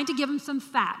 And trying to give them some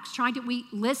facts. We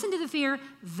listen to the fear,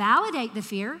 validate the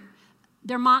fear.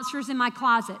 There are monsters in my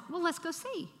closet. Well, let's go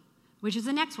see. Which is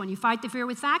the next one. You fight the fear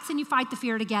with facts and you fight the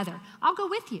fear together. I'll go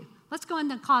with you. Let's go in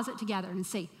the closet together and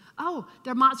see. Oh,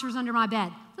 there are monsters under my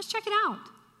bed. Let's check it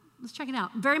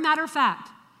out. Very matter of fact.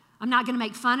 I'm not going to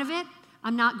make fun of it.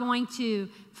 I'm not going to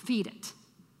feed it.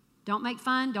 Don't make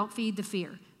fun. Don't feed the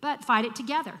fear. But fight it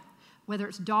together. Whether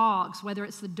it's dogs, whether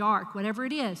it's the dark, whatever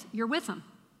it is, you're with them.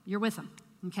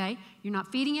 Okay? You're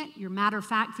not feeding it. You're matter of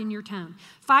fact in your tone.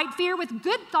 Fight fear with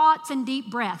good thoughts and deep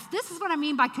breaths. This is what I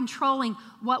mean by controlling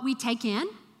what we take in.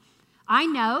 I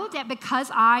know that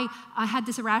because I had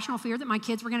this irrational fear that my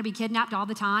kids were going to be kidnapped all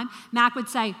the time, Mac would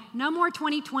say, no more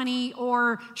 2020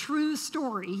 or true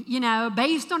story,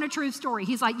 based on a true story.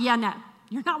 He's like, yeah, no,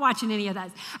 you're not watching any of those.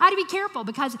 I had to be careful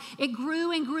because it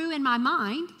grew and grew in my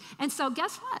mind. And so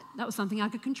guess what? That was something I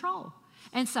could control.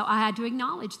 And so I had to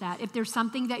acknowledge that. If there's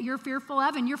something that you're fearful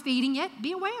of and you're feeding it,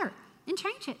 be aware and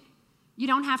change it. You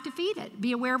don't have to feed it.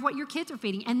 Be aware of what your kids are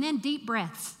feeding. And then deep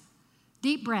breaths.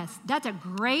 Deep breaths. That's a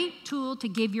great tool to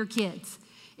give your kids.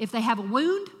 If they have a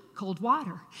wound, cold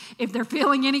water. If they're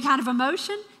feeling any kind of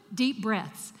emotion, deep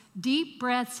breaths. Deep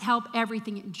breaths help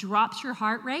everything. It drops your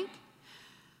heart rate,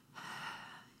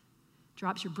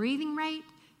 drops your breathing rate,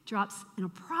 it'll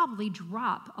probably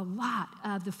drop a lot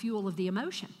of the fuel of the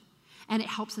emotion. And it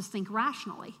helps us think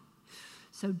rationally.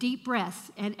 So deep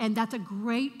breaths, and that's a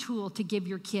great tool to give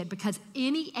your kid because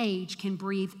any age can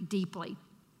breathe deeply.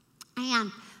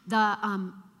 And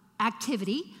the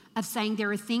activity of saying there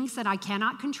are things that I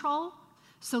cannot control,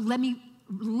 so let me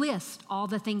list all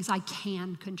the things I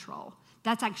can control.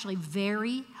 That's actually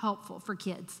very helpful for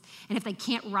kids. And if they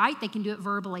can't write, they can do it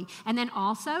verbally. And then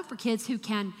also for kids who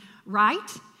can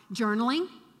write, journaling,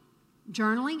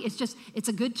 it's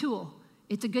a good tool.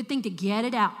 It's a good thing to get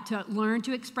it out, to learn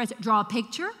to express it. Draw a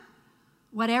picture,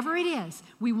 whatever it is.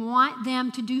 We want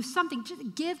them to do something.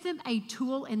 Just give them a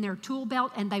tool in their tool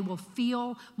belt and they will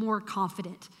feel more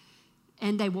confident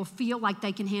and they will feel like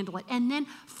they can handle it. And then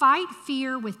fight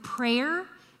fear with prayer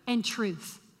and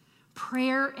truth.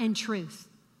 Prayer and truth.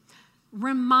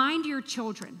 Remind your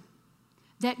children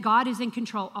that God is in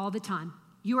control all the time.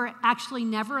 You are actually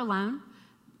never alone.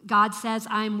 God says,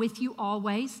 I am with you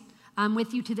always. I'm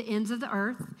with you to the ends of the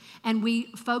earth. And we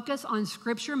focus on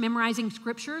Scripture, memorizing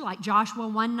Scripture like Joshua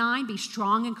 1:9, be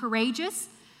strong and courageous.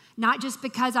 Not just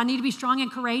because I need to be strong and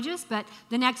courageous, but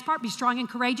the next part, be strong and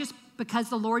courageous because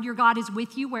the Lord your God is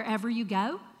with you wherever you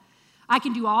go. I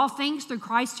can do all things through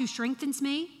Christ who strengthens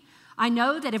me. I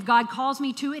know that if God calls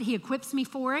me to it, he equips me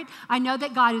for it. I know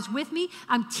that God is with me.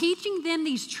 I'm teaching them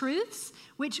these truths,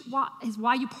 which is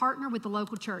why you partner with the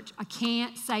local church. I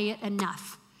can't say it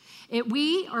enough.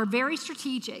 We are very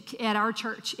strategic at our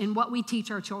church in what we teach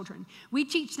our children. We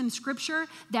teach them Scripture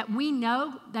that we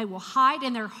know they will hide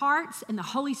in their hearts, and the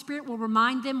Holy Spirit will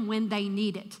remind them when they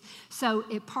need it. So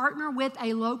partner with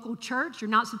a local church. You're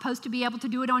not supposed to be able to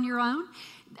do it on your own.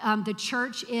 The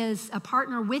church is a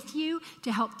partner with you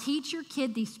to help teach your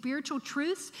kid these spiritual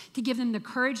truths, to give them the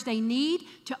courage they need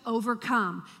to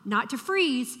overcome, not to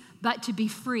freeze, but to be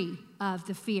free of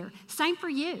the fear. Same for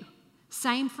you.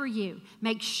 Same for you.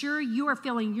 Make sure you are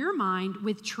filling your mind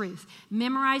with truth.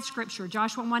 Memorize Scripture.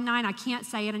 Joshua 1:9, I can't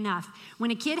say it enough.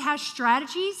 When a kid has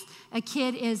strategies, a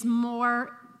kid is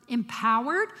more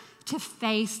empowered to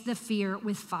face the fear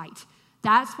with fight.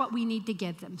 That's what we need to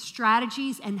give them,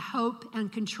 strategies and hope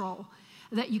and control.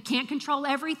 That you can't control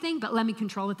everything, but let me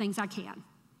control the things I can.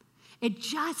 It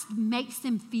just makes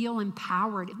them feel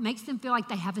empowered. It makes them feel like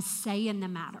they have a say in the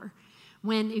matter.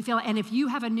 And if you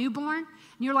have a newborn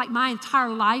and you're like, my entire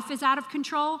life is out of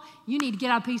control, you need to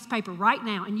get out a piece of paper right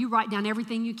now and you write down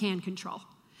everything you can control.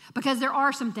 Because there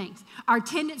are some things. Our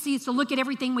tendency is to look at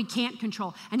everything we can't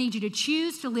control. I need you to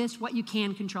choose to list what you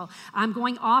can control. I'm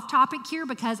going off topic here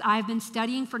because I've been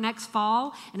studying for next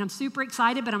fall, and I'm super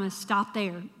excited, but I'm going to stop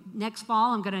there. Next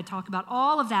fall, I'm going to talk about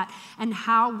all of that and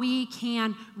how we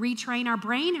can retrain our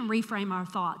brain and reframe our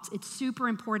thoughts. It's super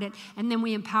important, and then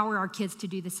we empower our kids to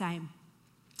do the same.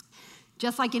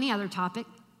 Just like any other topic,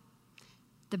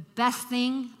 the best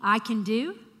thing I can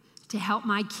do to help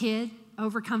my kid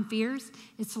overcome fears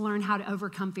is to learn how to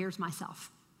overcome fears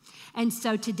myself. And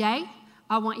so today,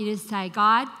 I want you to say,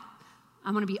 God,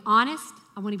 I want to be honest.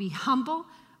 I want to be humble.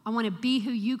 I want to be who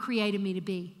you created me to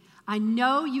be. I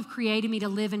know you've created me to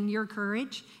live in your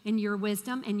courage, in your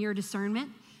wisdom, and your discernment.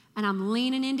 And I'm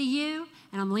leaning into you,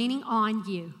 and I'm leaning on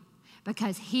you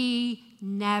because he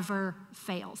never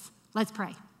fails. Let's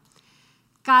pray.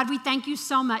 God, we thank you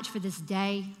so much for this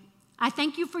day. I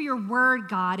thank you for your word,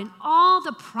 God, and all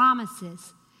the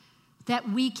promises that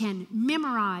we can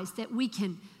memorize, that we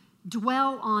can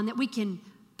dwell on, that we can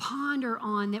ponder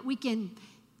on, that we can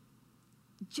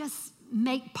just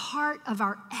make part of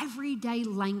our everyday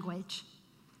language.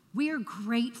 We are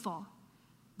grateful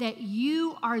that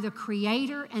you are the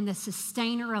creator and the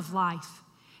sustainer of life.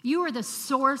 You are the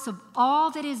source of all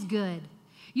that is good.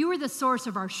 You are the source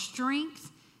of our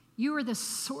strength. You are the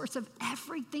source of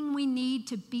everything we need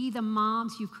to be the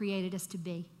moms you've created us to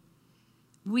be.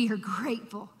 We are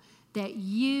grateful that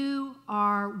you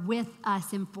are with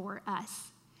us and for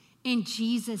us. In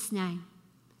Jesus' name,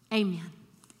 amen.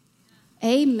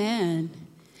 Amen.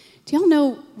 Do y'all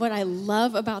know what I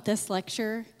love about this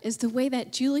lecture is the way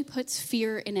that Julie puts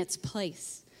fear in its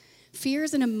place. Fear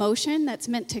is an emotion that's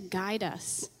meant to guide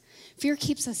us. Fear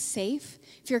keeps us safe.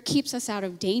 Fear keeps us out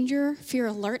of danger. Fear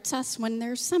alerts us when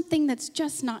there's something that's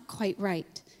just not quite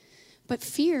right. But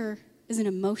fear is an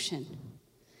emotion.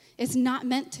 It's not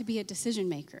meant to be a decision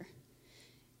maker.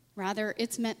 Rather,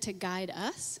 it's meant to guide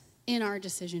us in our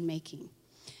decision making.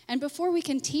 And before we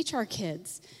can teach our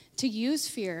kids to use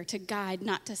fear to guide,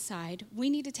 not decide, we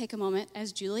need to take a moment,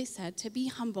 as Julie said, to be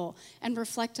humble and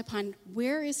reflect upon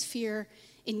where is fear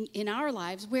in our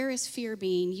lives, where is fear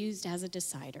being used as a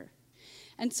decider?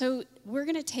 And so we're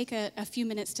going to take a few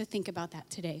minutes to think about that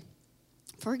today.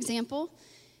 For example,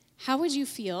 how would you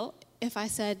feel if I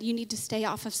said you need to stay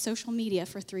off of social media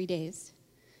for 3 days?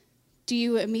 Do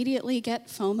you immediately get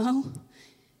FOMO?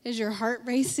 Is your heart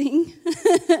racing?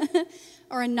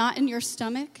 Or a knot in your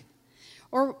stomach?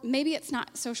 Or maybe it's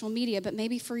not social media, but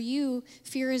maybe for you,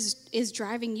 fear is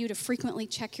driving you to frequently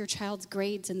check your child's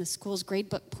grades in the school's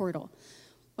gradebook portal.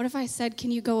 What if I said, can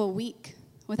you go a week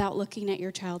without looking at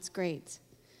your child's grades?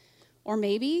 Or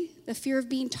maybe the fear of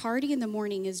being tardy in the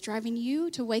morning is driving you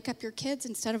to wake up your kids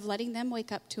instead of letting them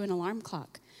wake up to an alarm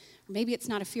clock. Or maybe it's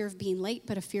not a fear of being late,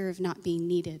 but a fear of not being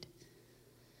needed.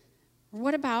 Or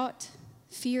what about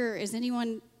fear? Is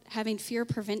anyone having fear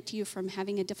prevent you from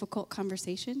having a difficult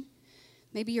conversation?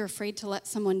 Maybe you're afraid to let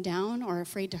someone down or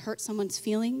afraid to hurt someone's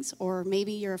feelings, or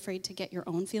maybe you're afraid to get your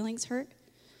own feelings hurt.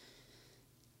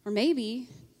 Or maybe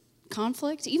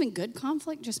conflict, even good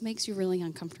conflict, just makes you really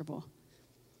uncomfortable.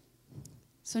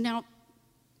 So now,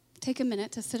 take a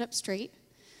minute to sit up straight,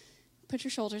 put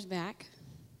your shoulders back,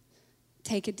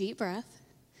 take a deep breath,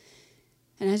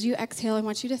 and as you exhale, I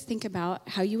want you to think about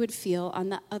how you would feel on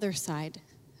the other side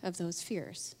of those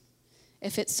fears.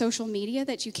 If it's social media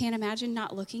that you can't imagine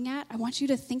not looking at, I want you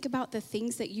to think about the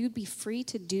things that you'd be free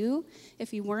to do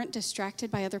if you weren't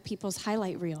distracted by other people's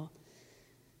highlight reel.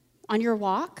 On your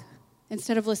walk,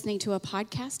 instead of listening to a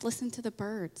podcast, listen to the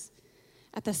birds.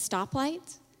 At the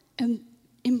stoplight,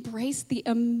 embrace the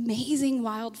amazing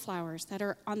wildflowers that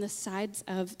are on the sides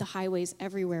of the highways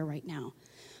everywhere right now.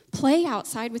 Play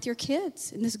outside with your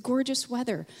kids in this gorgeous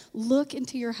weather. Look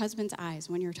into your husband's eyes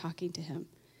when you're talking to him.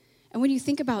 And when you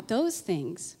think about those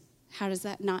things, how does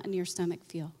that knot in your stomach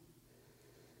feel?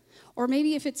 Or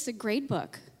maybe if it's the grade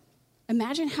book,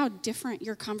 imagine how different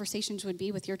your conversations would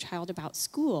be with your child about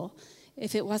school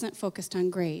if it wasn't focused on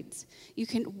grades.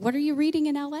 What are you reading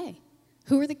in LA?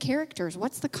 Who are the characters?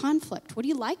 What's the conflict? What do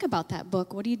you like about that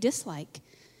book? What do you dislike?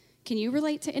 Can you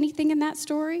relate to anything in that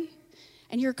story?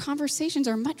 And your conversations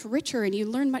are much richer and you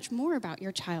learn much more about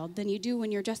your child than you do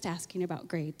when you're just asking about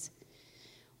grades.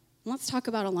 Let's talk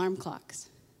about alarm clocks.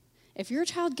 If your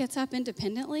child gets up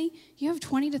independently, you have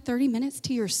 20 to 30 minutes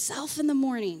to yourself in the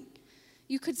morning.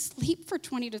 You could sleep for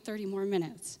 20 to 30 more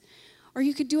minutes. Or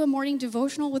you could do a morning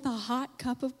devotional with a hot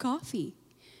cup of coffee.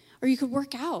 Or you could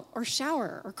work out or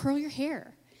shower or curl your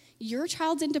hair. Your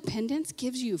child's independence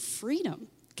gives you freedom.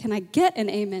 Can I get an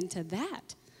amen to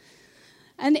that?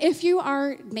 And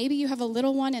maybe you have a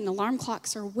little one and alarm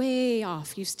clocks are way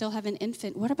off. You still have an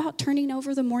infant. What about turning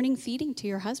over the morning feeding to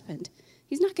your husband?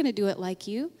 He's not going to do it like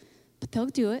you, but they'll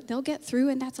do it. They'll get through,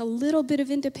 and that's a little bit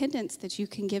of independence that you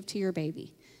can give to your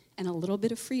baby and a little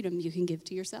bit of freedom you can give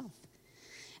to yourself.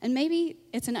 And maybe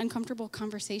it's an uncomfortable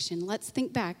conversation. Let's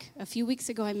think back. A few weeks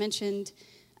ago, I mentioned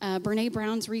Brene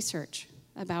Brown's research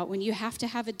about when you have to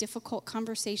have a difficult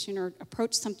conversation or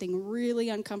approach something really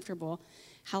uncomfortable,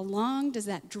 how long does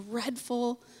that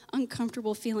dreadful,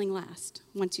 uncomfortable feeling last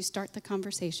once you start the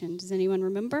conversation? Does anyone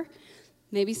remember?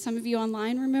 Maybe some of you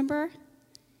online remember?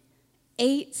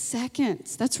 8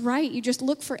 seconds. That's right. You just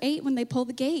look for 8 when they pull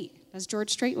the gate, as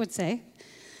George Strait would say.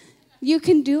 You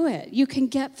can do it. You can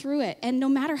get through it. And no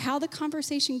matter how the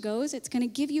conversation goes, it's going to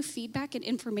give you feedback and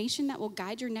information that will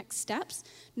guide your next steps,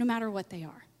 no matter what they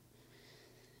are.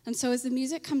 And so as the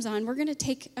music comes on, we're going to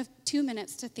take 2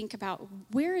 minutes to think about,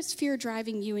 where is fear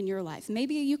driving you in your life?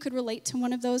 Maybe you could relate to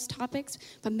one of those topics,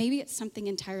 but maybe it's something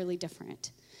entirely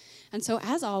different. And so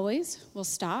as always, we'll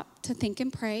stop to think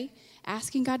and pray,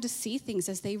 asking God to see things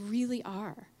as they really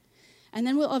are. And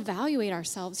then we'll evaluate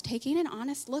ourselves, taking an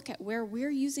honest look at where we're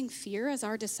using fear as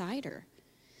our decider.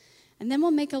 And then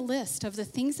we'll make a list of the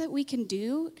things that we can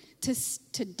do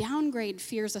to downgrade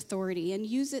fear's authority and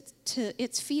use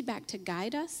its feedback to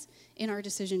guide us in our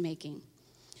decision making.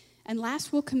 And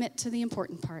last, we'll commit to the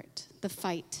important part, the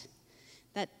fight.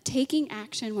 That taking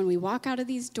action when we walk out of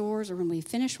these doors or when we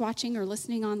finish watching or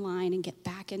listening online and get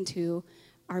back into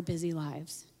our busy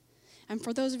lives. And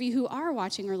for those of you who are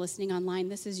watching or listening online,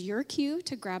 this is your cue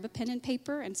to grab a pen and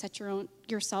paper and set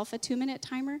yourself a 2-minute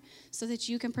timer so that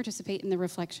you can participate in the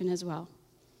reflection as well.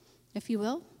 If you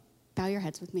will, bow your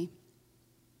heads with me.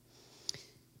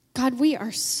 God, we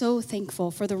are so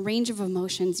thankful for the range of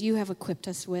emotions you have equipped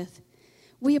us with.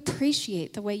 We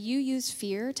appreciate the way you use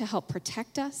fear to help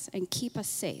protect us and keep us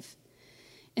safe.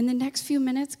 In the next few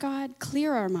minutes, God,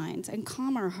 clear our minds and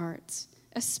calm our hearts,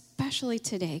 especially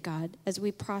today, God, as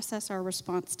we process our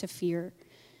response to fear.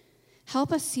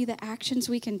 Help us see the actions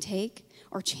we can take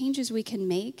or changes we can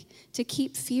make to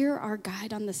keep fear our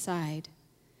guide on the side.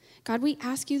 God, we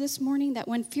ask you this morning that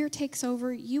when fear takes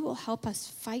over, you will help us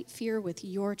fight fear with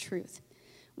your truth.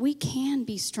 We can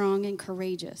be strong and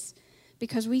courageous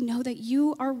because we know that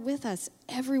you are with us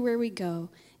everywhere we go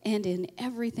and in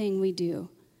everything we do.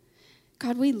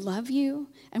 God, we love you,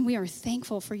 and we are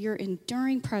thankful for your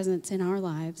enduring presence in our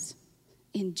lives.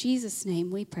 In Jesus' name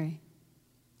we pray.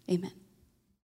 Amen.